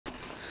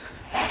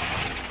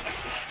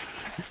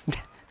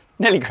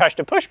Nearly crashed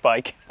a push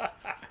bike.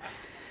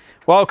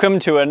 Welcome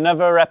to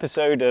another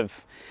episode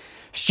of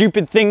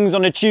Stupid Things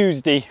on a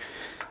Tuesday.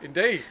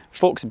 Indeed.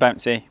 Forks are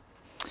bouncy.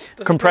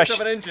 Compression.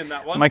 Have an engine,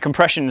 that one. My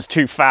compression's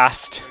too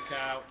fast. Look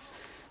out.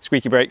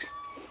 Squeaky brakes.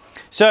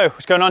 So,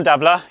 what's going on,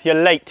 Davla? You're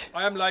late.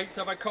 I am late.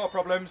 I've had car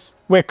problems.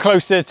 We're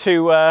closer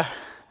to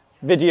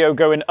video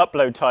going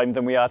upload time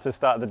than we are to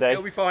start of the day.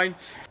 It'll be fine.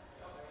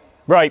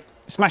 Right,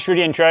 smash through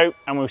the intro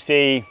and we'll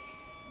see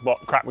what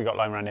crap we got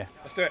lying around here.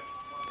 Let's do it.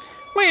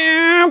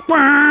 We're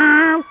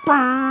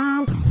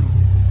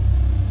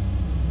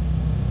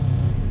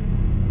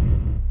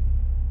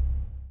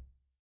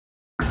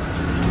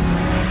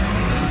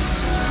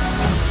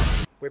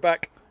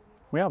back.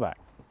 We are back.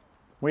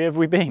 Where have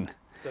we been?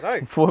 Don't know.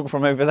 Walk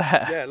from over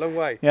there. Yeah, long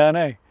way. Yeah, I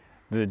know.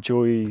 The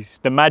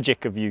joys, the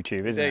magic of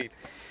YouTube, isn't Indeed. it?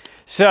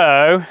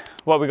 So,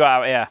 what we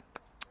got out here?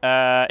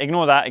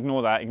 Ignore that,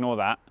 ignore that, ignore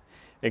that,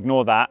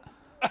 ignore that.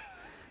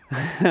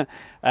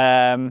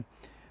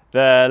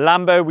 The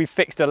Lambo, we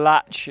fixed a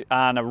latch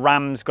and a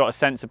Ram's got a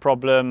sensor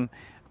problem,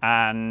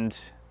 and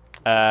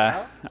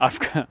I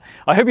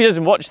hope he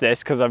doesn't watch this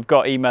because I've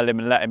got to email him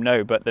and let him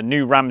know, but the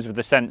new Rams with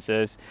the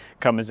sensors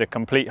come as a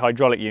complete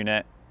hydraulic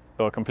unit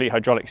or a complete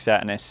hydraulic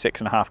set, and it's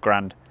 $6.5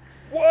 grand.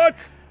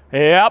 What?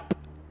 Yep.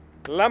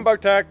 Lambo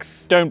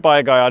tax. Don't buy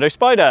a Gallardo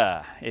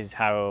Spider is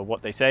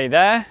what they say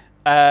there.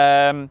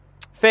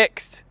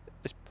 Fixed.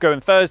 It's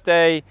going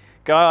Thursday.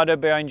 Gallardo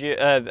behind you,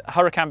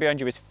 Huracan behind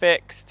you is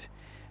fixed.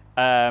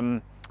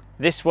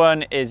 This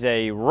one is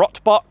a rot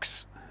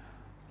box.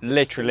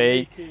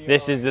 Literally,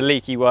 this is the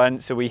leaky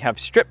one. So we have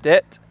stripped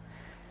it,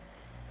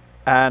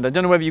 and I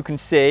don't know whether you can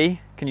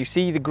see. Can you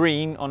see the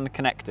green on the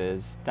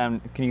connectors down?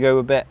 Can you go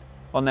a bit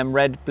on them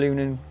red, blue,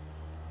 and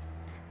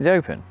is it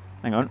open?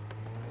 Hang on.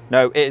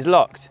 No, it is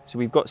locked. So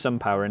we've got some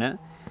power in it.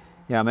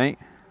 Yeah, mate.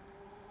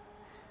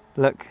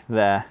 Look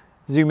there.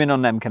 Zoom in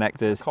on them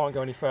connectors. Can't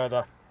go any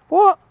further.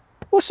 What?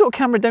 What sort of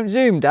camera don't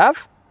zoom,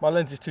 Dav? My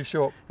lens is too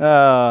short.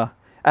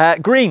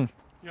 Green.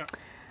 Yeah.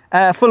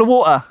 Full of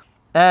water.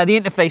 The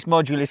interface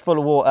module is full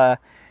of water.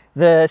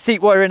 The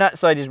seat wiring that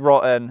side is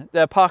rotten.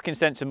 The parking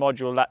sensor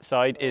module that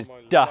side is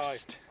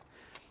dust.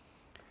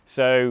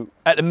 So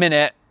at the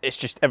minute, it's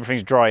just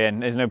everything's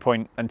drying. There's no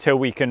point until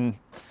we can.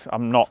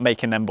 I'm not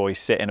making them boys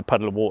sit in a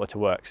puddle of water to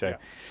work. So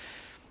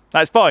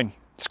that's fine.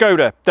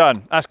 Skoda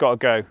done. That's got to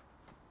go.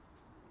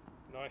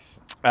 Nice.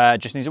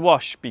 Just needs a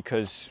wash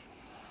because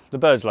the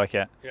birds like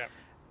it. Yeah.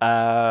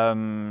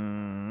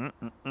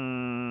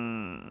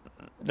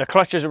 The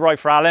clutches arrived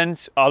for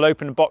Allen's. I'll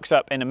open the box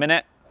up in a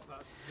minute.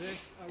 That's this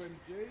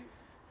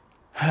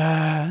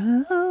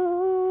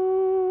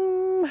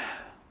AMG.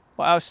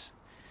 What else?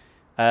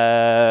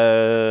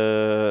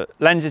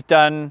 Lens is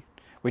done.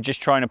 We're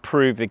just trying to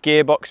prove the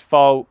gearbox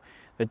fault.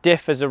 The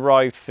diff has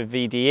arrived for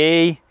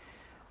VDE.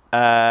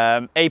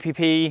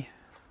 APP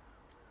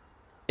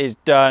is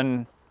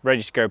done,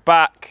 ready to go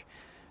back.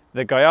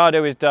 The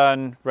Gallardo is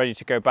done, ready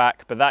to go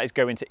back, but that is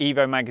going to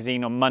Evo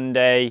magazine on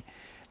Monday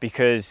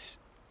because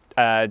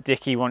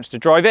Dickie wants to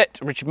drive it,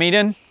 Richard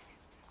Meaden.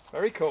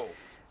 Very cool.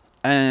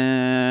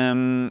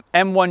 M1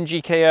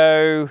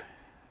 GKO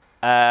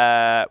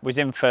was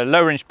in for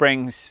lowering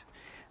springs,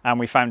 and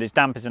we found his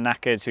dampers are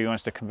knackered, so he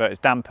wants to convert his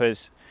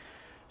dampers.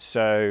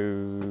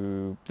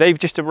 So they've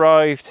just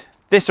arrived.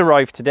 This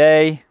arrived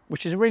today,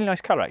 which is a really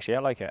nice colour actually, I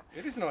like it.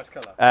 It is a nice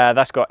colour.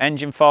 That's got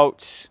engine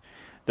faults.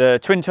 The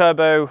twin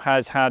turbo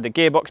has had a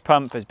gearbox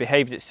pump, has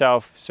behaved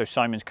itself, so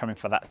Simon's coming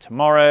for that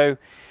tomorrow.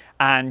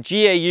 And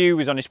GAU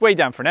was on its way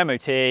down for an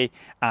MOT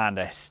and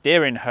a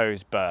steering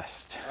hose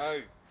burst.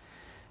 Oh.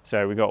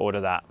 So we got to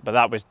order that, but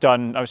that was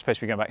done. I was supposed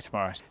to be going back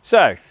tomorrow.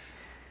 So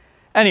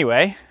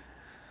anyway,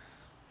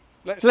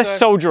 let's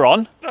soldier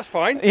on. That's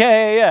fine.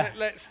 Yeah.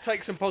 Let's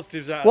take some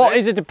positives out of What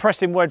this. is a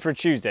depressing word for a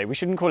Tuesday? We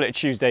shouldn't call it a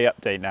Tuesday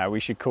update now. We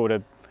should call it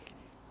a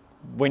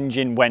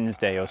whinging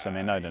Wednesday or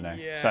something. I don't know.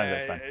 Yeah, sounds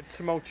like fun. A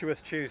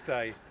tumultuous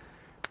Tuesday.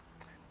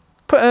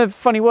 Put a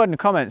funny word in the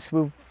comments.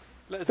 We'll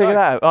figure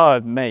that out. Oh,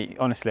 mate,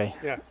 honestly.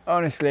 Yeah.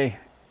 Honestly.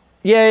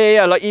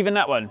 Yeah. Like even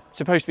that one.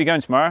 Supposed to be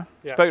going tomorrow.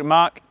 Yeah. Spoke to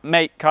Mark.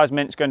 Mate, car's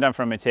mint's going down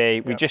for MOT.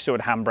 We just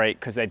sorted handbrake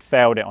because they'd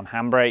failed it on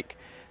handbrake.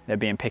 They're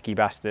being picky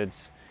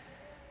bastards.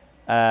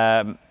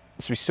 So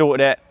we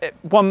sorted it.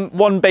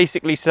 One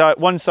basically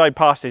one side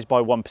passes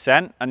by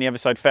 1% and the other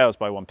side fails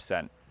by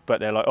 1%. But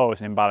they're like, oh, it's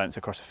an imbalance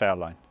across a fail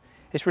line.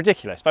 It's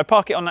ridiculous. If I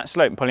park it on that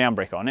slope and pull the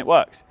handbrake on, it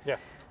works. Yeah.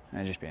 And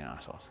they're just being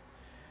assholes.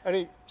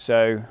 Any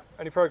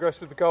progress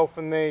with the Golf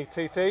and the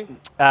TT?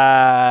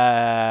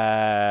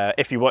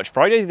 If you watch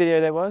Friday's video,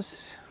 there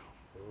was.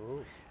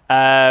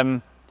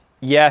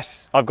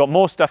 Yes, I've got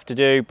more stuff to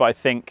do, but I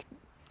think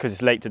because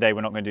it's late today,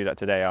 we're not going to do that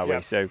today, are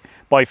we? So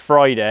by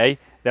Friday,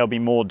 there'll be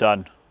more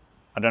done.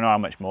 I don't know how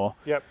much more.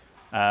 Yep.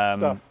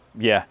 Stuff.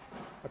 Yeah.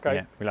 Okay.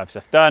 Yeah, we'll have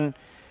stuff done.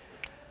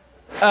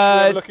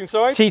 Look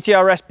inside.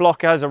 TTRS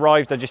block has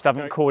arrived. I just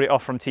haven't called it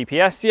off from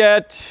TPS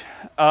yet.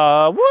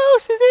 What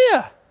else is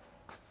here?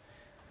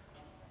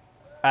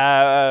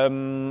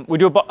 We'll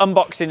do an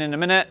unboxing in a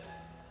minute.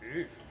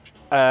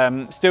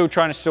 Still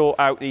trying to sort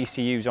out the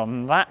ECUs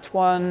on that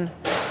one.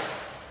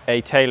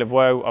 a tale of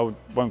woe.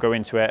 I won't go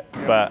into it,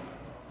 but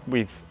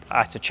we've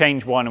had to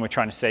change one and we're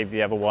trying to save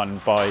the other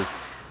one by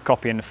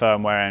copying the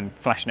firmware and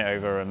flashing it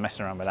over and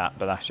messing around with that,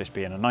 but that's just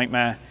being a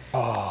nightmare.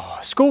 Oh,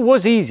 school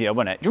was easier,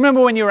 wasn't it? Do you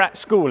remember when you were at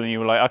school and you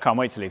were like, I can't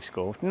wait to leave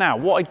school? Now,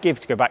 what I'd give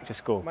to go back to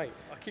school. Mate,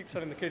 I keep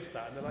telling the kids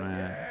that and they're like,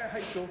 yeah, I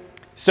hate school.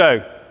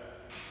 So,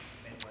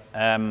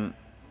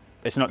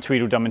 it's not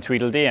Tweedledum and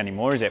Tweedledee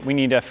anymore, is it? We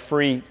need a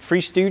Three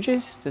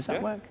Stooges, does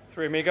that work?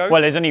 Three Amigos.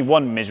 Well, there's only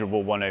one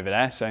miserable one over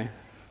there, so.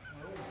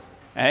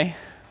 Eh?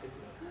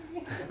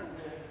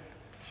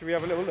 Should we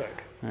have a little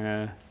look?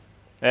 Yeah.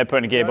 They're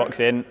putting a gearbox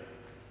in.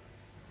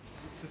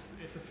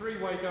 It's a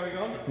three-way going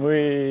on.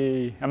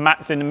 Whee! And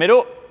Matt's in the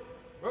middle.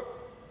 Are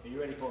you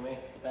ready for me?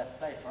 Best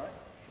place,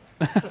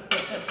 right?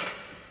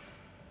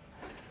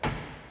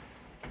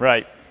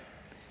 Right.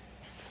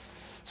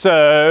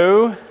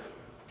 So,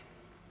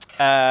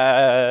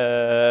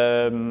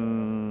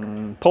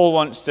 Paul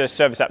wants to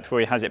service that before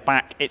he has it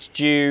back. It's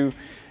due,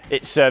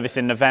 it's service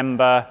in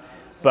November,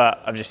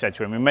 but I've just said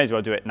to him, we may as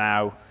well do it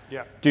now.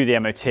 Yeah. Do the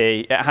MOT.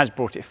 It has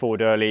brought it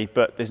forward early,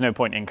 but there's no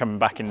point in coming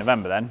back in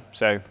November then.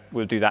 So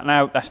we'll do that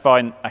now. That's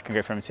fine. I can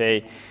go for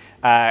MOT.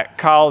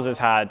 Carl's has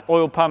had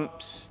oil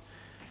pump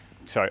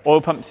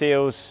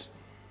seals,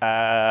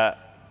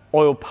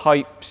 oil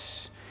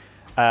pipes,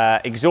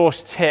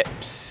 exhaust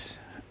tips,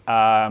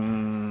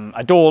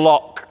 a door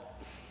lock,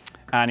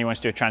 and he wants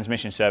to do a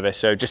transmission service.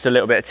 So just a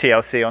little bit of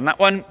TLC on that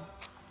one.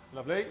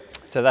 Lovely.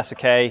 So that's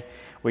okay.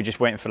 We're just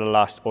waiting for the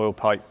last oil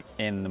pipe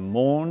in the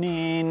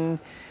morning.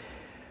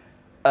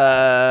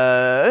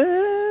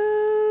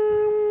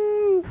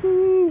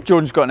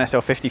 Jordan's got an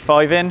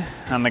SL55 in,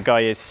 and the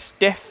guy is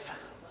stiff.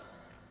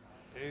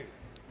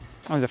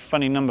 That was a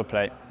funny number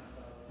plate.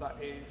 That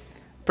is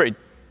pretty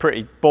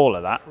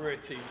baller, that.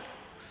 pretty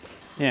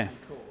Yeah.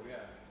 cool, yeah.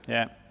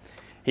 Yeah.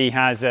 He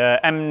has a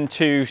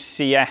M2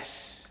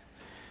 CS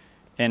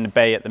in the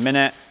bay at the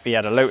minute. He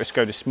had a Lotus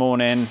go this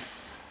morning,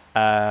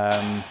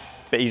 but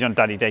he's on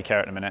daddy daycare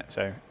at the minute,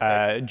 so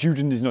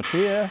Jordan is not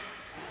here.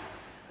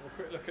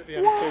 Quick look at the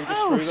M2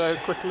 just through there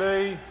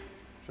quickly,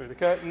 through the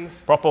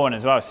curtains. Proper one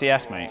as well,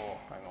 CS, mate. Oh,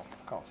 hang on,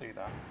 can't see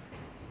that.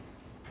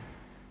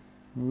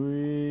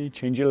 We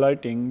change your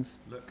lightings.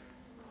 Look.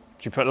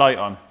 Did you put light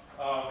on?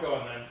 Oh, go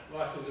on then.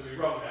 Lightings will be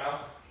wrong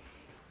now.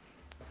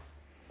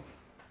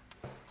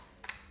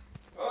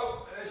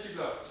 Oh, there she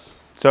blows.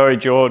 Sorry,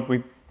 George,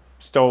 we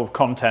stole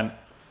content.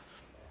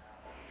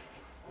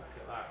 Look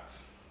at that.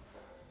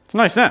 It's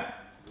nice, isn't it?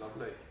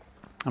 Lovely.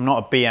 I'm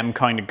not a BM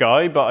kind of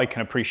guy, but I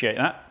can appreciate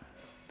that.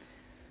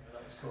 Yeah,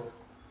 that is cool.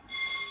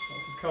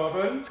 Lots of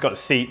carbon. It's got the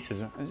seats as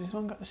well. Has this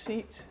one got the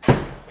seats? I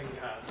think it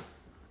has.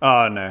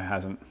 Oh, no, it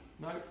hasn't.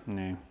 No?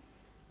 No.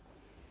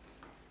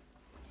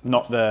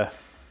 Not the,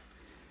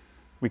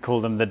 we call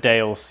them the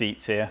Dale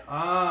seats here.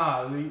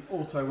 Ah, the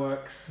Auto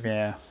Works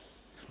Yeah.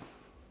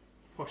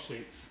 posh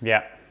seats.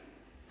 Yeah.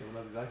 Still a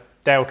lovely day.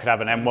 Dale could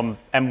have an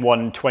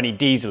M120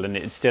 diesel and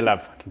it'd still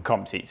have fucking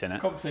comp seats in it.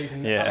 Comp seat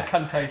and Yeah.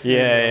 Alicante seat.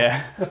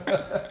 Yeah,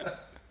 yeah.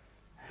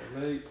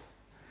 Lovely.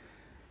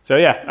 So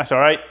yeah, that's all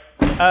right.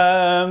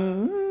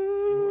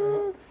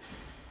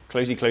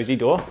 Closey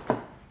door. Look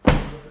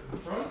at the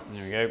front.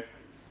 There we go. And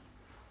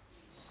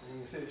you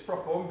can see it's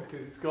proper one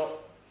because it's got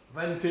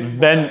vented.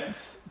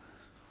 Vents.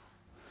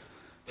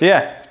 So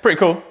yeah, it's pretty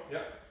cool. Yeah.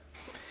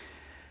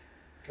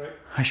 Okay.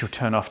 I shall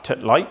turn off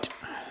light.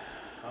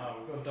 Ah,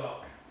 we've gone dark.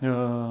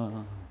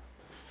 Uh,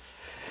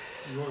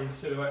 You're in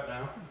silhouette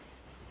now.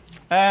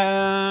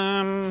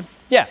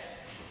 yeah.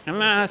 And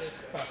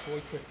that's, Bad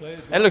boy quickly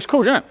as well. it looks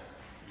cool, doesn't it?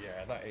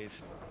 Yeah, that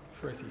is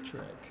pretty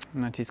trick.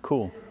 And that is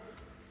cool.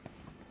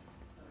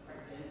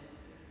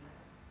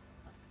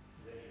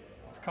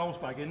 It's Cole's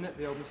bag, isn't it?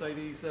 The old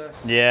Mercedes.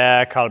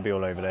 Yeah, Carl will be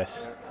all over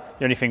this.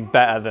 The only thing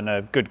better than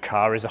a good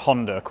car is a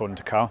Honda, according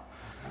to Carl.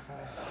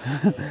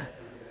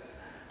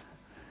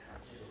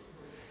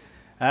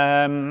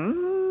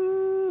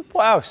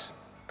 What else?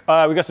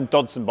 We got some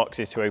Dodson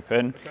boxes to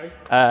open. Okay.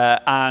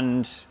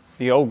 And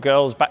the old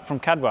girl's back from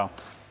Cadwell.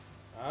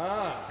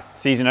 Ah,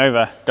 Season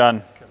over, done.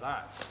 look at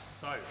that.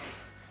 So,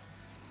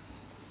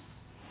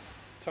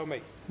 tell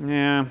me,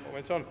 Yeah. what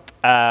went on?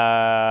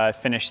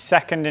 Finished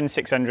second in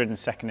 600 and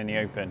second in the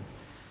Open.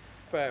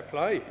 Fair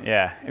play.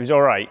 Yeah, it was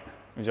all right.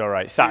 It was all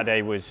right.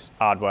 Saturday was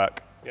hard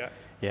work. Yeah.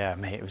 Yeah,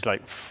 mate, it was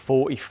like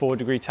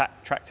 44-degree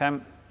track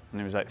temp, and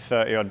it was like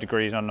 30-odd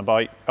degrees on the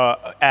bike,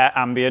 air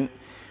ambient,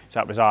 so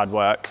that was hard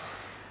work.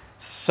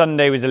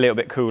 Sunday was a little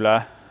bit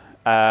cooler,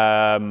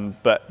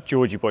 but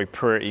Georgie boy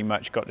pretty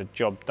much got the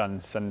job done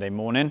Sunday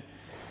morning.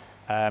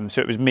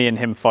 So it was me and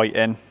him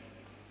fighting.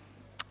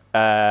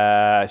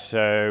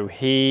 So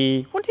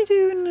what did he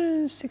do in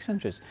the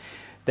 600s?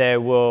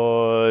 There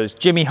was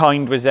Jimmy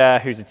Hind was there,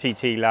 who's a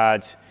TT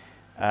lad.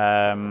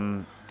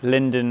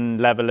 Lyndon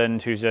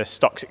Leveland, who's a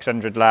stock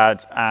 600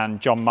 lad,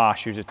 and John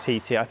Marsh, who's a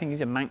TT. I think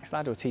he's a Manx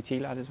lad or TT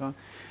lad as well.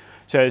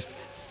 So there's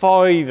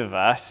 5 of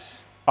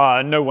us.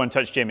 No one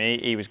touched Jimmy.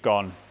 He was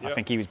gone. Yep. I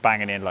think he was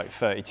banging in like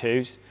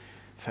 32s.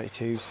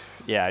 32s.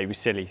 Yeah, he was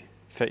silly.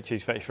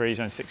 32s, 33s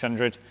on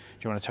 600. Do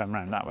you want to turn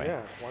around that way?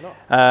 Yeah, why not?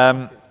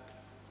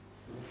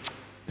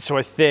 So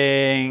I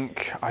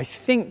think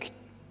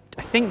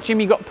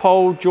Jimmy got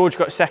pole, George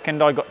got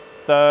second, I got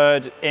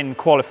third in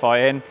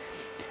qualifying,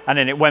 and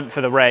then it went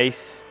for the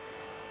race,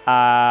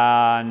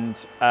 and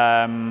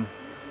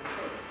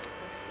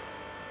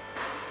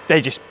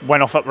they just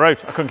went off up the road.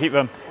 I couldn't keep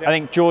them. Yep. I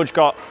think George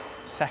got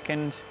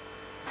second,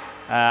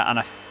 and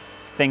I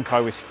think I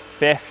was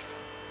fifth.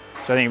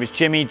 So I think it was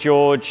Jimmy,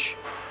 George,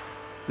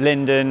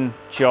 Lyndon,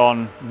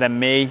 John, then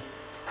me.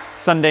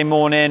 Sunday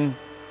morning,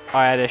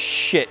 I had a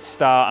shit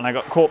start and I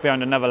got caught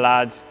behind another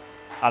lad,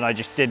 and I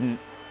just didn't.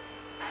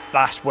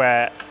 That's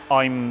where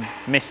I'm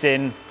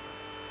missing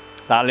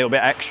that little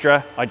bit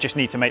extra. I just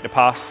need to make the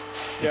pass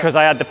because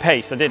I had the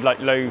pace. I did like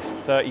low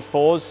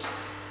 34s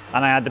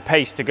and I had the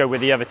pace to go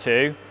with the other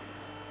two.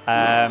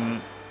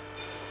 But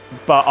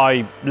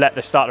I let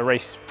the start of the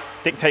race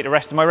dictate the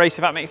rest of my race,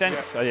 if that makes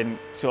sense. I didn't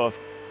sort of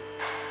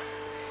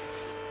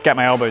get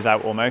my elbows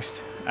out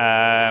almost.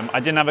 I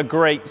didn't have a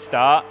great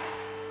start,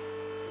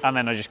 and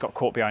then I just got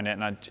caught behind it,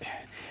 and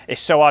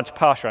it's so hard to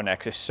pass around there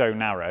because it's so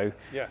narrow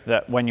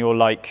that when you're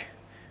like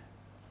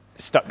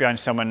stuck behind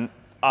someone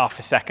half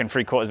a second,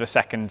 3/4 of a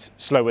second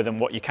slower than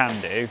what you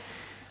can do,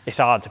 it's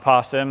hard to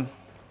pass them,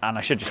 and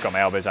I should just got my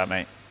elbows out,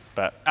 mate.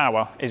 But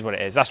well, is what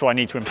it is. That's what I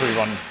need to improve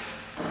on.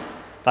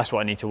 That's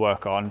what I need to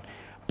work on.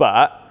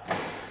 But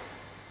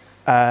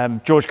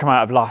George came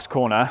out of last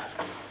corner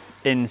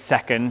in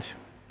second,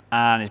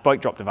 and his bike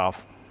dropped the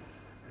valve.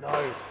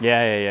 No.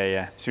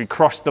 Yeah. So he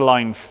crossed the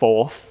line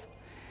fourth.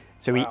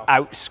 So he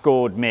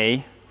outscored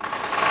me,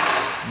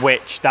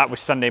 which that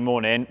was Sunday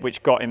morning,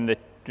 which got him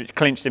which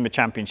clinched him the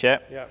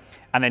championship. Yeah.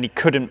 And then he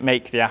couldn't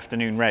make the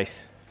afternoon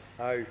race.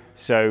 Oh.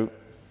 So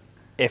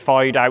if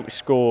I'd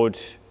outscored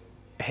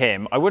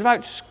him, I would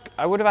have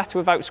had to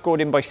have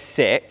outscored him by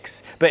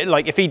 6. But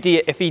like if he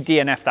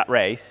DNF'd that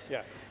race,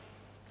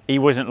 he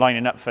wasn't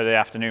lining up for the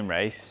afternoon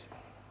race,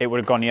 it would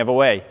have gone the other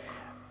way.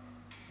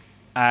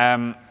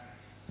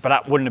 But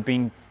that wouldn't have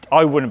been.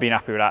 I wouldn't have been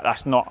happy with that.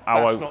 That's not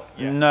how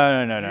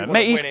No.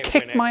 Mate, he's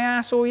kicked my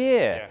ass all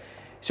year. Yeah.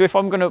 So if I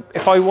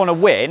want to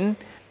win,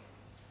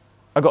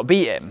 I got to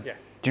beat him. Yeah.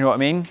 Do you know what I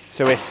mean?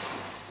 So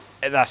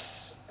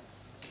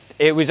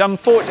it was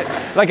unfortunate.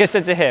 Like I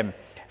said to him,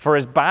 for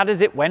as bad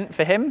as it went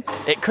for him,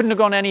 it couldn't have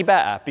gone any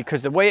better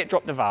because the way it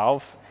dropped the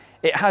valve,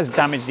 it has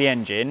damaged the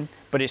engine,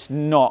 but it's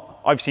not.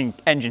 I've seen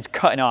engines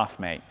cut in half,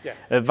 mate. Yeah.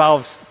 The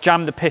valves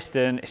jammed the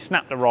piston, it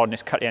snapped the rod, and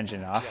it's cut the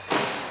engine in half.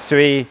 Yeah. So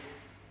he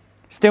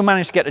still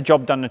managed to get the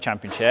job done in the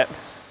championship.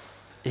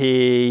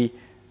 He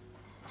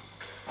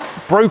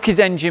broke his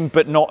engine,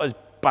 but not as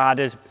bad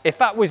as, if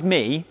that was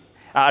me,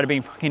 I'd have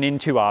been fucking in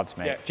 2 halves,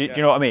 mate. Do you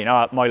know what I mean?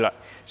 My luck.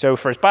 So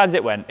for as bad as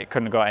it went, it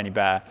couldn't have got any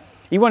better.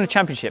 He won a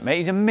championship, mate.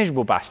 He's a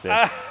miserable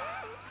bastard.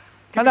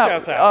 Give a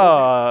shout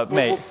out.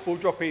 Mate. We'll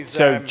drop his...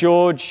 So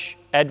George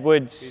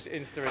Edwards. His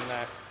Insta in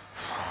there.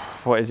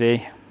 What is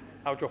he?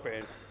 I'll drop it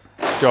in.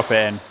 Drop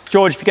it in.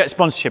 George, if you get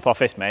sponsorship off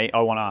this, mate, I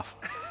want half.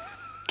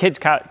 Kid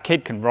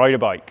can ride a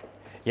bike.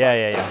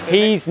 Yeah.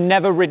 He's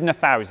never ridden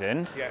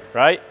 1,000,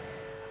 right?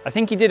 I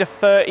think he did a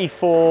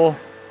 34...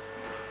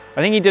 I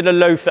think he did a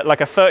low,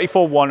 like a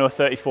 34.1 or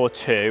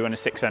 34.2 and a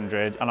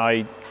 600, and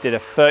I did a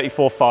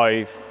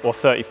 34.5 or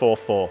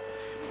 34.4,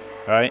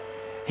 right?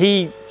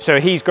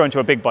 So he's going to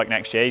a big bike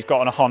next year. He's got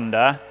on a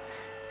Honda.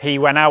 He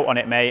went out on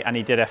it, mate, and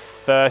he did a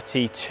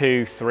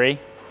 32.3.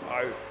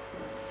 Oh.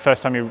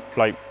 First time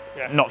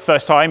not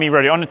first time, he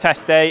rode it on a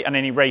test day, and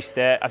then he raced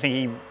it. I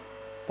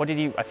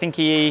think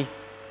he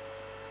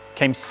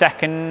came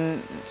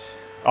second.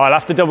 Oh, I'll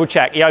have to double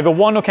check. He either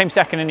won or came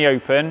second in the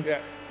Open. Yeah.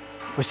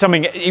 Was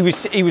something, he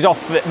was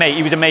off, mate,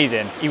 he was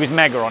amazing. He was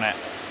mega on it.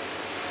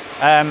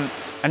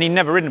 And he'd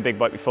never ridden a big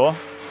bike before.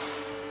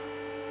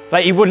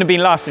 Like, he wouldn't have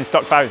been last in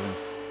stock thousands.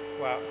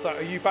 Wow, so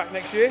are you back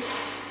next year?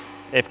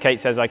 If Kate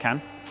says I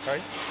can. Okay.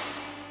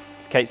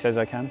 If Kate says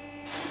I can.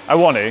 I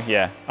want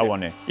to, I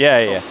want to.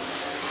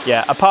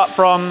 Yeah, apart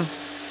from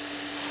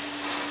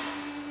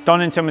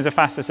Donington was the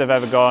fastest I've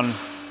ever gone.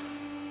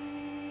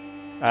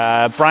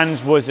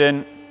 Brands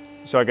wasn't,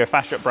 so I go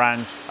faster at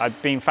Brands.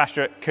 I've been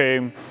faster at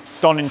Coombe.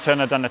 Donington,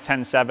 I've done a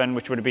 10.7,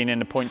 which would have been in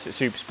the points at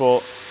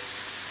Supersport.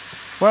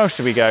 Where else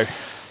did we go?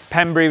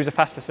 Pembrey was the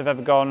fastest I've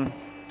ever gone.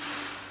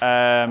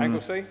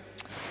 Anglesey?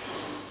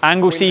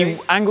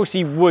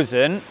 Anglesey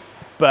wasn't,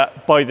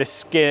 but by the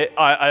skill,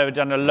 I've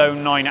done a low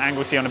 9 at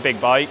Anglesey on a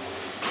big bike,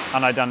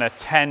 and I've done a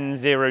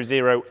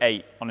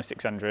 10.008 on a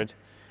 600.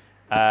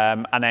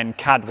 And then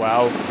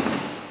Cadwell,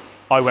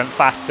 I went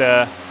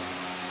faster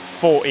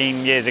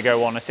 14 years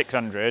ago on a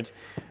 600,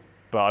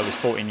 but I was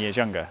 14 years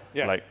younger.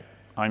 Yeah. Like,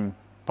 I'm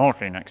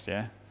 40 next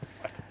year.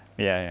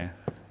 Yeah.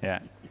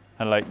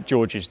 And like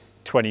George is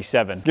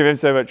 27. Give him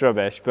so much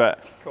rubbish,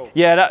 but cool.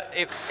 Yeah,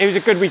 it was a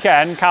good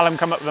weekend. Callum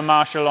come up with a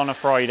Marshall on a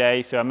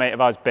Friday, so a mate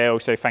of ours, Bill,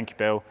 so thank you,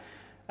 Bill,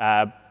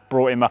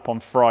 brought him up on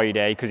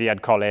Friday because he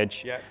had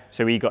college,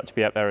 so he got to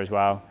be up there as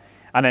well.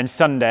 And then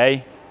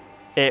Sunday,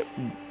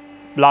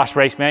 last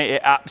race, mate,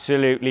 it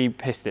absolutely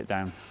pissed it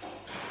down.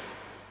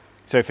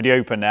 So for the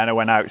Open then, I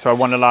went out, so I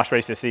won the last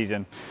race of the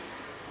season.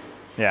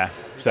 Yeah,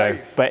 so,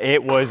 but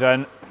it was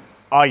an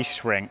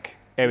ice rink.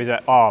 It was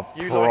a, oh,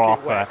 You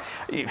proper. like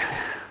it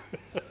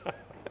wet.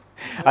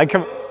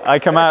 I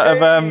come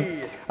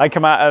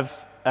out of,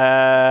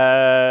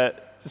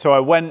 so I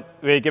went,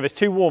 they give us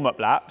 2 warm-up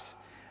laps.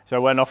 So I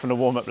went off on the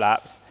warm-up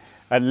laps,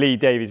 and Lee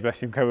Davies,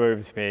 bless him, come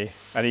over to me,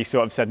 and he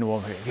sort of said in the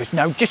warm-up, he goes,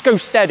 no, just go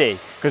steady.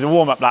 Because the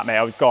warm-up lap, mate,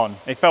 I was gone.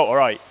 It felt all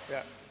right.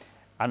 Yeah.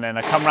 And then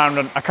I come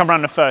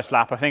round the first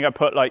lap. I think I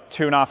put like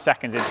 2.5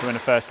 seconds into in the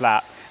first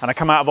lap. And I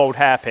come out of Old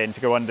Hairpin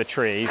to go under the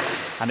trees,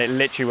 and it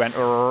literally went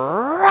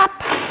rap.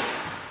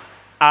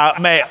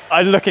 Mate, I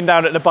was looking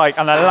down at the bike,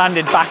 and I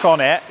landed back on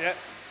it. Yeah.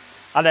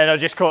 And then I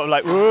just caught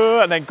like, whoa,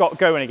 and then got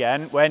going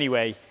again. Well,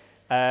 anyway,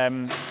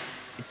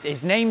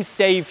 his name's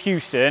Dave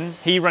Hewson.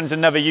 He runs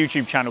another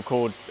YouTube channel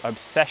called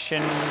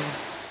Obsession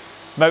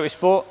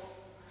Motorsport.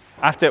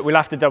 We'll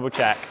have to double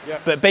check. Yeah.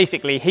 But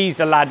basically, he's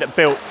the lad that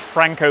built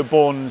Franco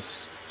Born's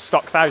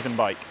stock 1000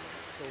 bike.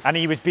 And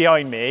he was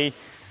behind me,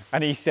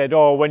 and he said,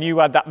 oh, when you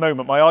had that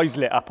moment, my eyes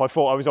lit up. I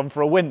thought I was on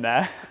for a win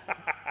there.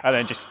 And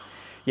then just,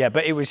 yeah,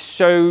 but it was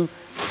so,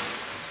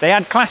 they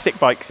had classic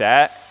bikes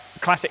there,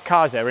 classic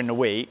cars there in the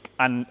week,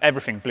 and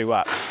everything blew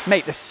up.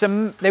 Mate,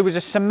 there was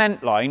a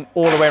cement line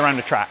all the way around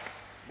the track,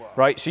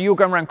 right? So you're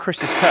going around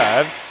Chris's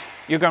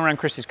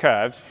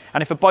curves,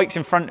 and if a bike's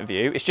in front of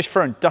you, it's just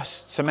throwing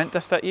cement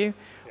dust at you.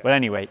 Yeah. Well,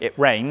 anyway, it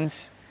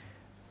rains.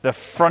 The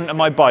front of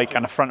my bike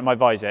and the front of my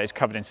visor is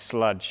covered in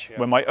sludge. Yeah.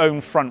 When my own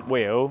front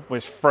wheel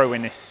was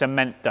throwing this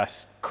cement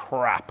dust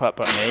crap up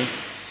at me.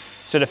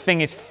 So the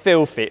thing is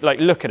filthy. Like,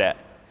 look at it.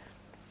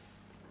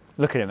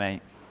 Look at it,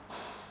 mate.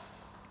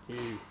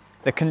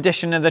 The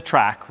condition of the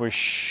track was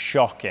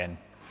shocking.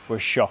 I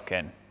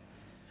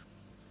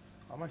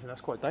imagine that's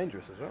quite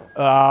dangerous as well.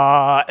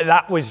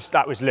 That was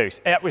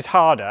loose. It was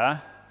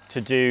harder to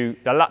do,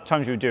 the lap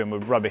times we were doing were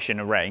rubbish in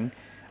the rain,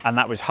 and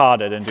that was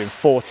harder than doing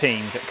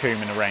 14s at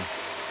Coombe in the rain.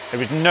 There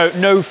was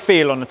no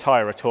feel on the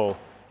tyre at all.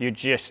 You're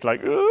just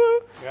like,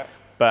 ooh. Yeah.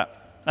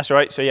 But that's all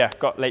right. So yeah,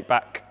 got late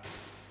back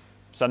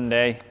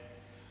Sunday.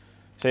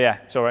 So yeah,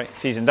 it's all right,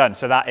 season done.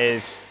 So that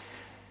is,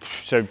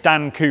 so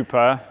Dan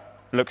Cooper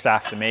looks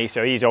after me.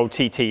 So he's old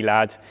TT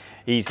lad.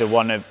 He's the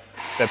one of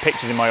the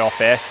pictures in my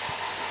office.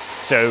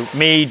 So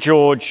me,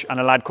 George, and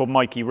a lad called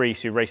Mikey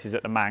Reese, who races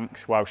at the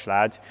Manx, Welsh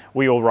lad,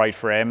 we all ride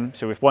for him.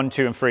 So with 1,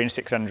 2, and 3 and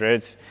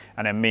 600s,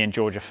 and then me and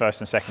George are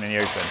first and second in the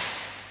Open.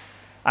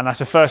 And that's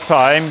the first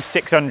time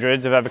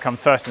 600s have ever come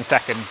first and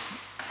second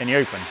in the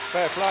Open.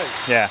 Fair play.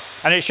 Yeah,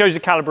 and it shows the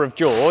calibre of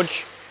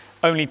George.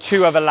 Only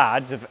 2 other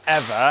lads have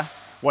ever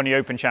won the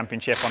Open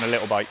Championship on a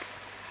little bike.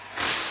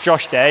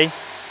 Josh Day,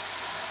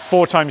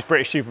 4 times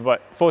British Superbike,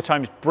 4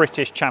 times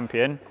British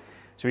champion.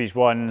 So he's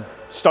won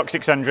stock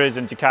 600s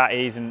and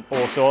Ducatis and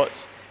all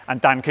sorts.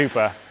 And Dan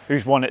Cooper,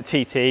 who's won at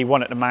TT,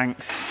 won at the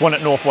Manx, won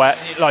at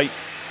Northwest. Like,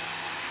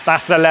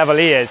 that's the level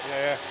he is.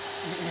 Yeah, yeah.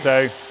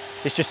 So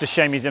it's just a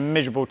shame he's a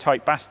miserable,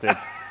 tight bastard.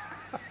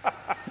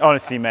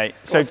 Honestly, mate.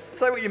 So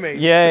say what you mean.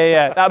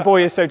 Yeah. That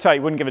boy is so tight, he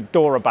wouldn't give a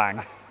door a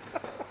bang.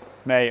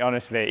 Mate,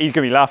 honestly, he's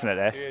gonna be laughing at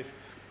this. He is.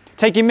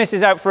 Take your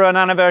missus out for an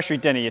anniversary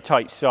dinner, you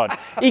tight sod.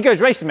 He goes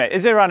racing, mate.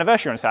 Is there an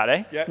anniversary on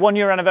Saturday? Yeah. 1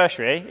 year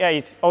anniversary. Yeah,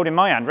 he's holding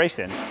my hand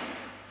racing.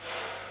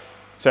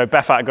 So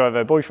Beth had to go with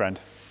her boyfriend.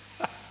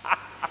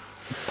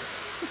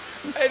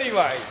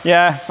 Anyway.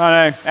 Yeah,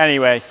 I know.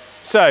 Anyway,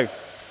 so.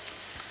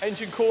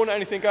 Engine corner,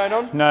 anything going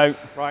on? No.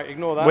 Right,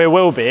 ignore that. We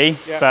will be,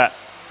 yeah. but.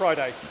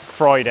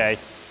 Friday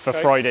For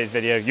okay. Friday's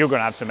video. You're going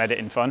to have some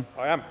editing fun.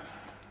 I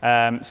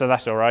am. So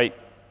that's all right.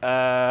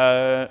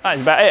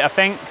 That's about it, I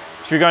think.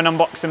 Should we go and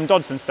unbox some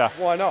Dodson stuff?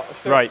 Why not?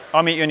 Right,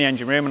 I'll meet you in the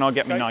engine room and I'll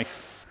get my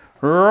knife.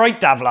 Right,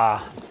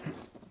 Davla.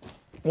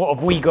 What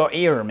have we got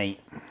here, mate?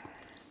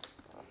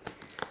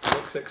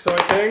 Looks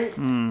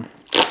exciting.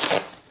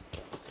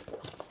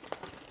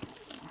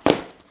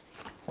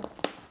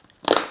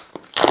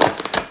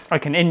 I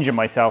can injure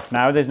myself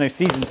now. There's no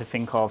season to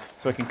think of,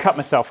 so I can cut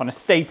myself on a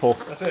staple.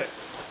 That's it.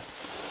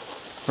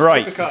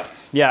 Right. The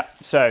cuts. Yeah.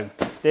 So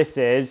this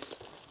is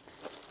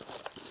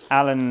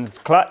Alan's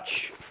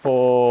clutch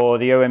for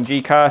the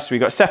OMG car. So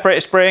we've got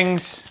separator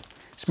springs,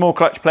 small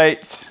clutch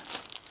plates.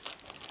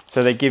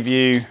 So they give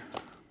you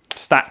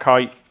stack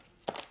height,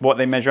 what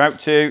they measure out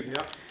to,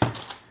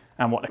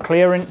 and what the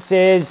clearance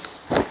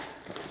is.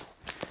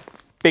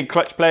 Big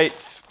clutch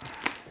plates,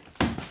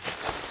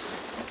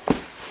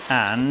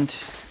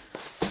 and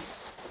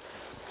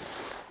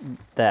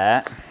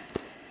there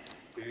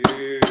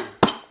is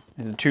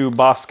the 2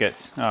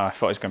 baskets. Oh, I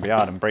thought it was going to be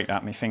hard and break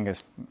that with my fingers.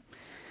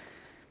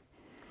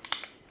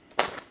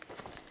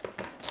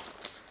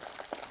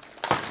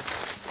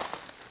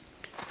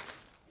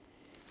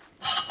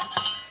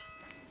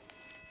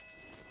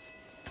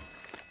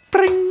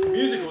 Bring.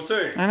 Musical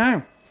too. I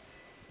know.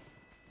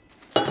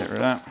 Get rid of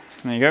that.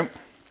 There you go.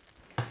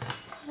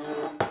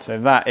 So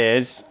that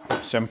is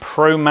some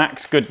Pro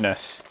Max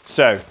goodness.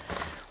 So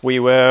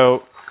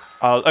I'll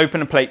open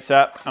the plates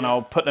up and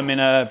I'll put them in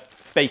a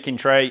baking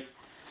tray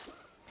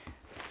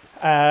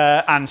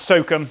and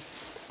soak them.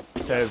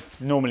 So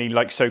normally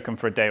like soak them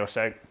for a day or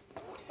so.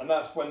 And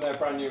that's when they're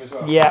brand new as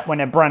well? Yeah, when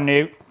they're brand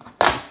new.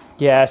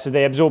 Yeah, so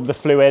they absorb the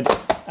fluid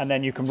and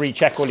then you can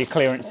recheck all your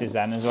clearances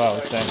then as well.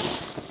 So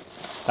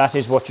that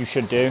is what you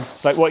should do.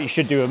 It's like what you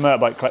should do with a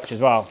motorbike clutch as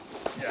well.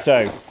 Yeah.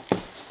 So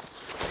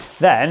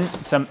then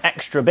some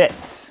extra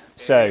bits.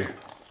 So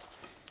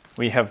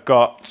we have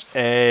got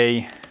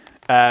a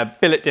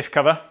billet diff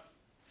cover.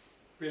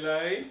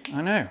 Billet.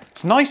 I know.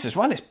 It's nice as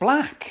well. It's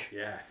black.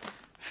 Yeah.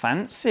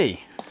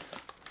 Fancy.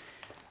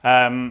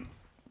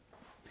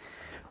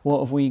 What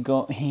have we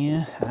got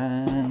here?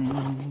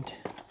 And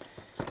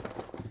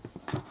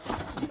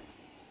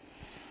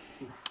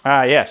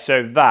yeah,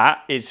 so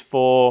that is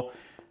for,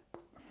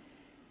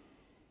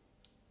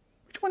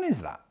 which one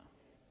is that?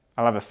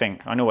 I'll have a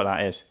think. I know what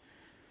that is.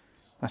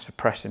 That's for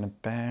pressing a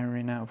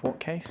bearing out of what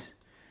case?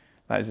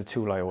 That is a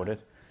tool I ordered.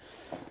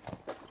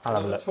 I'll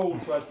have a look. Tool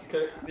to add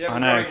to the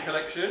McLaren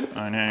collection.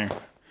 I know.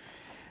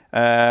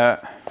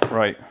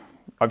 Right,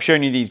 I've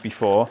shown you these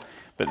before,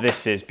 but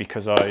this is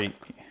because I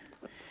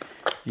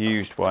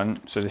used one.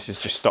 So this is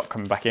just stock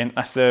coming back in.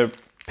 That's the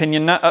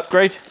pinion nut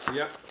upgrade.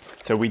 Yeah.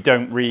 So we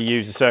don't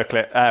reuse the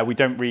circlip. We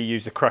don't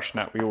reuse the crush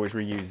nut. We always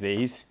reuse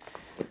these.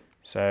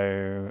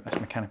 So that's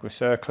mechanical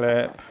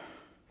circlip.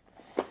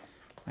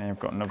 And I've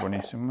got another one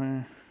here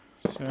somewhere.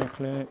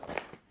 Circlip.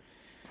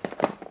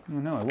 Oh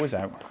no, it was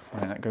out.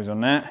 Right, that goes on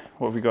there.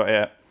 What have we got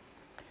here?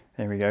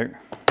 There we go.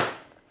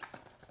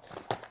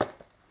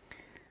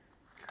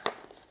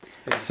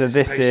 So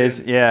this is,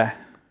 yeah,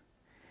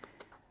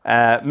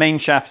 main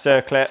shaft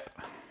circlip.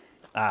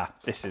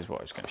 This is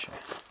what I was going to show you.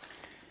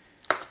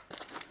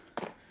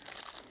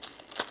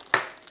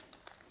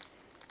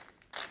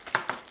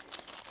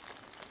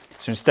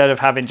 So instead of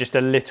having just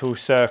a little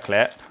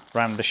circlip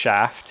around the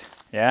shaft,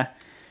 yeah,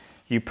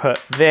 you put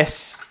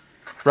this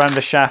around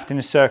the shaft in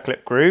a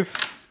circlip groove.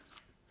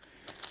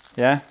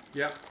 Yeah?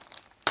 Yeah.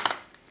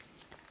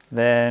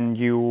 Then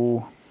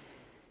you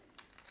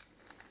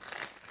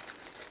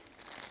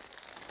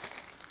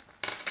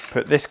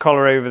put this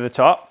collar over the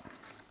top.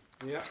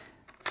 Yeah.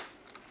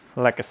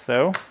 Like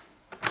so.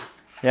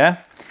 Yeah?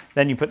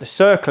 Then you put the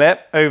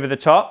circlip over the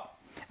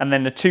top, and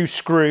then the two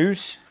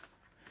screws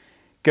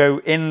go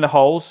in the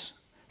holes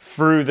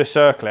through the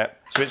circlip,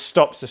 so it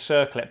stops the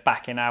circlip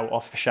backing out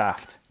off the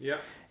shaft. Yeah.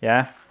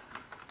 Yeah?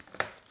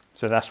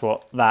 So that's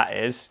what that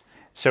is.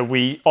 So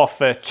we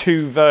offer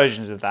two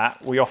versions of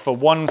that. We offer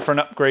one for an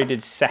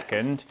upgraded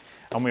second,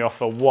 and we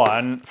offer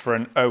one for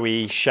an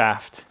OE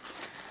shaft.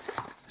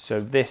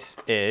 So this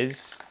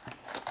is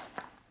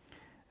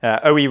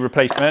OE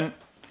replacement,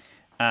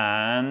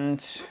 and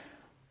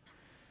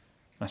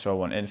that's what I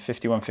wanted.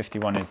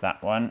 5151 is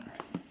that one.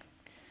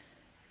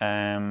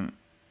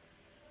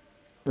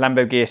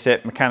 Lambo gear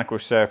sit, mechanical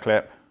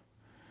circlip.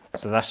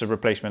 So that's a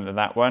replacement of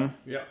that one.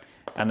 Yeah.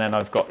 And then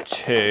I've got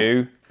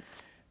two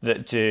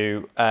that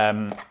do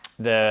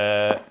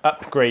the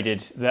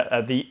upgraded,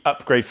 the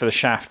upgrade for the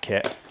shaft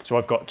kit. So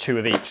I've got two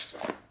of each.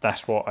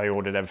 That's what I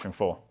ordered everything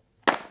for.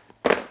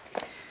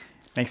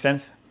 Makes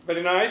sense?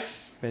 Very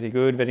nice. Very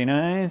good, very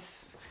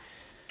nice.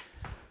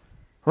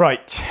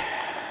 Right.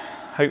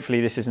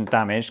 Hopefully this isn't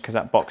damaged because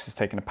that box has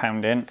taken a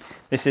pound in.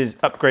 This is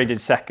upgraded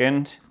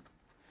second.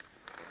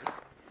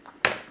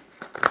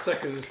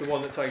 Second is the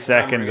one that takes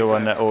Second's the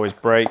one that always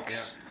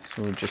breaks. Yeah.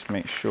 So we'll just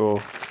make sure.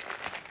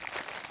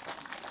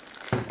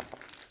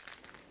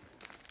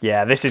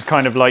 Yeah, this is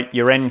kind of like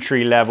your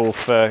entry level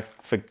for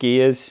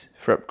gears,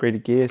 for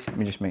upgraded gears. Let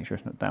me just make sure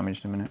it's not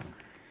damaged in a minute.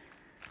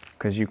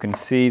 Because you can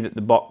see that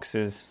the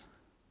boxes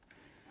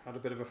had a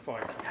bit of a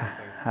fight.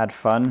 Had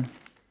fun.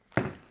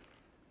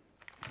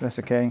 That's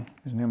okay,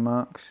 there's no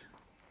marks.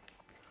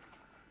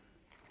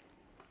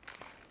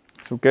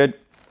 It's all good.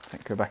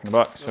 Let's go back in the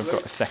box. So I've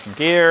got a second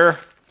gear.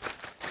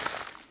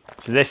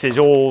 So this is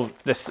all,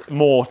 this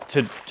more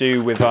to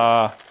do with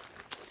our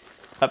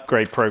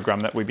upgrade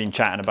program that we've been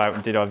chatting about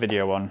and did our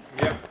video on.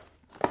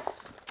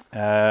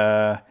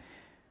 Yeah.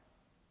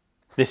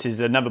 This is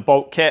another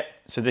bolt kit.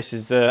 So this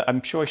is the,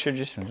 I'm sure I should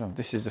just,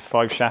 this is the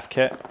 5 shaft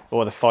kit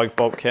or the 5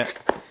 bolt kit.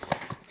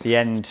 The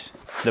end,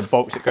 the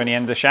bolts that go on the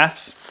end of the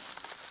shafts.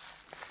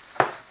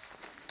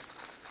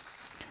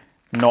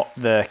 Not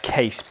the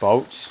case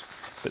bolts,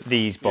 but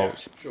these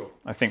bolts. Yeah, sure.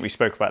 I think we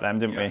spoke about them,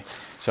 didn't we?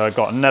 So I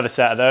got another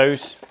set of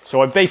those.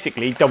 So I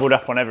basically doubled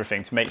up on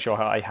everything to make sure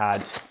I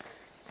had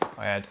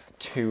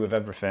 2 of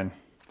everything.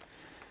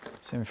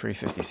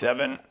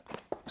 7357.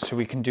 So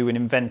we can do an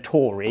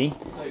inventory.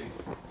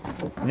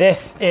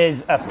 This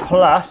is a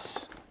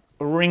plus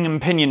ring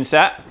and pinion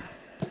set.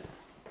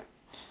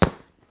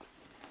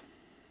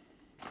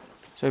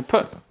 So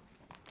put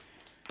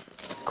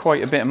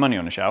quite a bit of money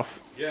on the shelf.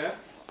 Yeah.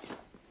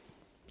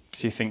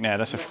 So you think,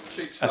 that's a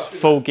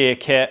full gear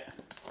kit.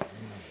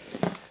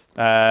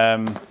 I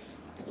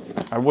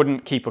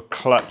wouldn't keep a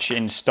clutch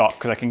in stock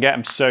because I can get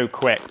them so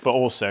quick, but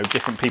also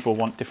different people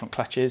want different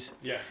clutches.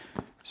 Yeah.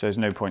 So there's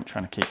no point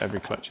trying to keep every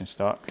clutch in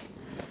stock.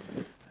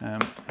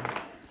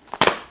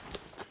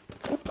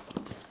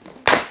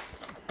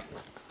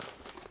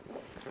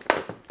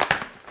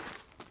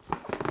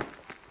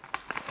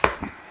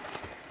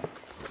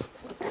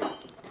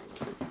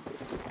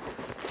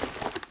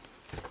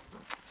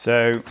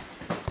 So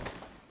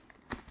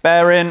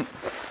bearing,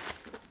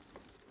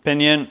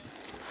 pinion,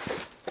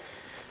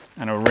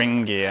 and a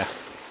ring gear.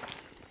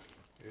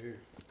 Ooh.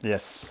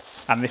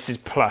 Yes, and this is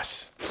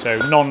plus, so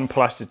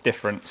non-plus is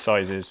different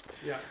sizes.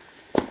 Yeah.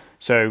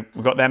 So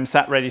we've got them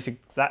sat ready to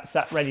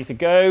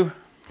go.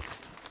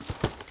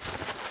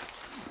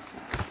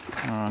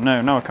 Oh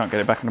no, I can't get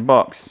it back in the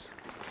box.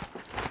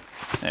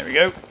 There we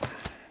go.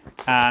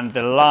 And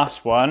the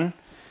last one,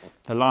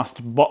 the last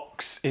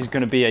box is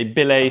going to be a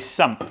billet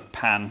sump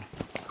pan.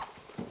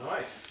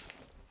 Nice.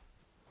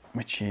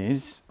 Which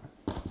is...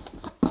 I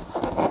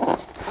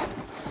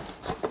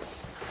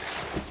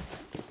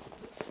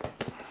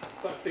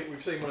don't think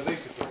we've seen one of these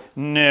before.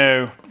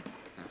 No.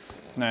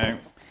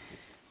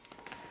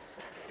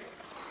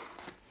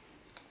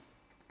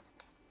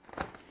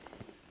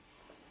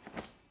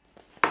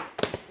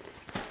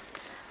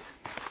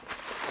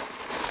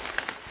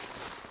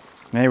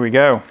 There we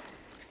go.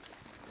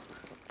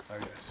 Oh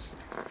yes.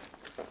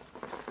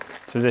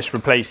 So this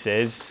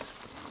replaces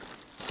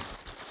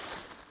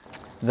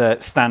the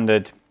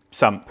standard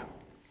sump.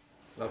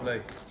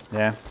 Lovely.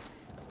 Yeah.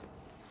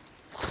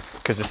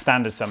 Because the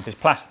standard sump is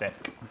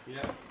plastic.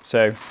 Yeah.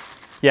 So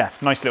yeah,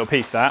 nice little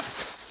piece that.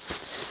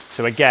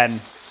 So again,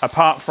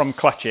 apart from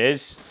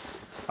clutches,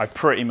 I've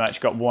pretty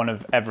much got one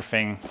of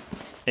everything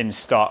in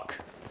stock.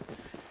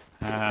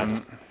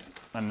 And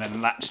then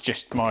that's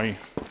just my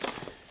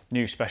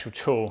new special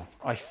tool.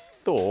 I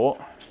thought,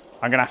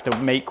 I'm gonna have to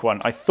make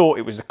one. I thought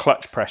it was a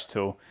clutch press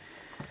tool.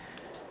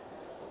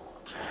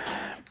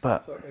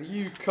 But so are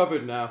you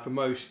covered now for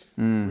most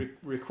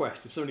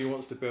requests? If somebody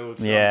wants to build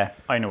some yeah,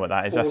 I know what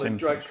that is. That's in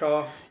drag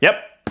car, Yep.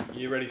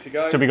 you ready to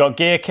go? So we got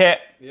gear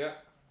kit, Yeah.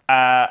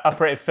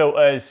 uprated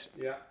filters,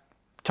 Yeah.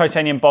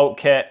 titanium bolt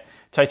kit,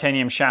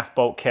 titanium shaft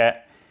bolt kit.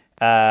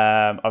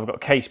 I've got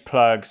case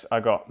plugs,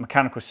 I've got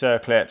mechanical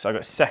circlips, I've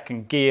got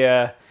second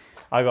gear,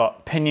 I've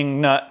got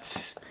pinion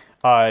nuts,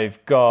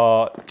 I've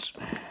got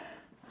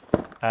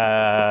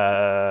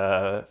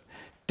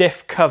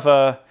diff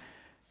cover,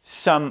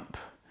 sump.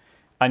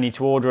 I need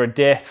to order a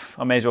diff.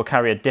 I may as well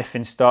carry a diff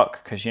in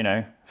stock because, you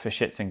know, for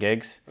shits and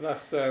gigs. And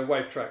that's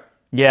wave track.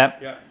 Yeah.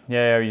 Yeah.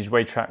 Yeah, I use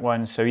wave track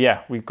ones. So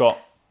yeah, we've got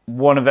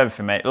one of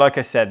everything, mate. Like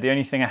I said, the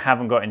only thing I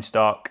haven't got in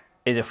stock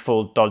is a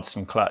full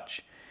Dodson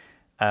clutch.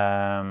 But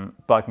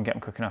I can get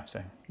them quick enough.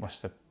 So what's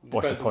the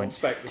point?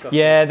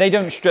 Yeah, they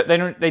don't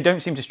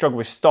seem to struggle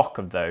with stock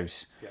of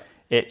those. Yeah.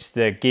 It's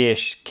the gear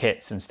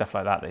kits and stuff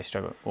like that they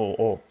struggle,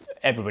 or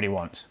everybody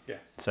wants. Yeah.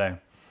 So,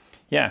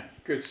 yeah.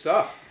 Good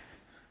stuff.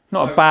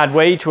 Not a bad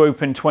way to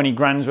open 20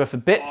 grand's worth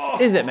of bits,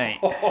 is it, mate?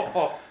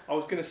 I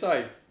was going to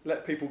say,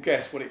 let people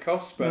guess what it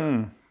costs, but...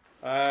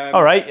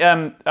 All right,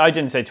 I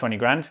didn't say 20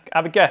 grand.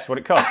 Have a guess what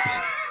it costs.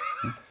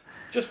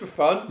 Just for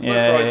fun.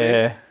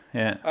 Yeah.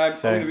 I'm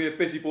going to be a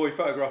busy boy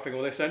photographing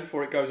all this then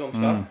before it goes on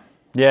stuff.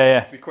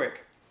 Yeah. To be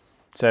quick.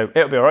 So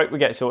it'll be all right. We'll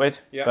get it sorted.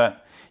 Yeah.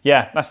 But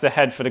yeah, that's the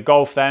head for the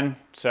Golf then.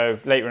 So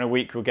later in a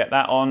week we'll get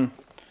that on.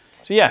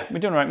 So yeah, we're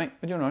doing all right, mate.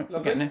 We're doing all right. Lovely.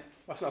 We're getting there.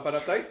 That's not a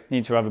bad update.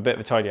 Need to have a bit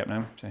of a tidy up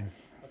now. So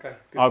okay.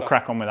 Good I'll stuff.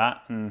 crack on with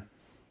that and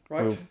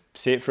Right. we'll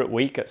see it for a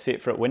week. See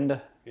it for a window.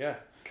 Yeah.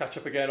 Catch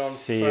up again on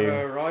See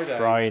Friday. you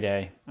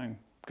Friday. I'm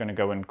gonna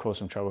go and cause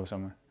some trouble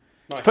somewhere.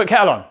 Nice. Put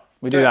kettle on.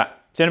 We do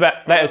that. See you in a bit.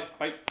 Laters.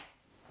 Bye.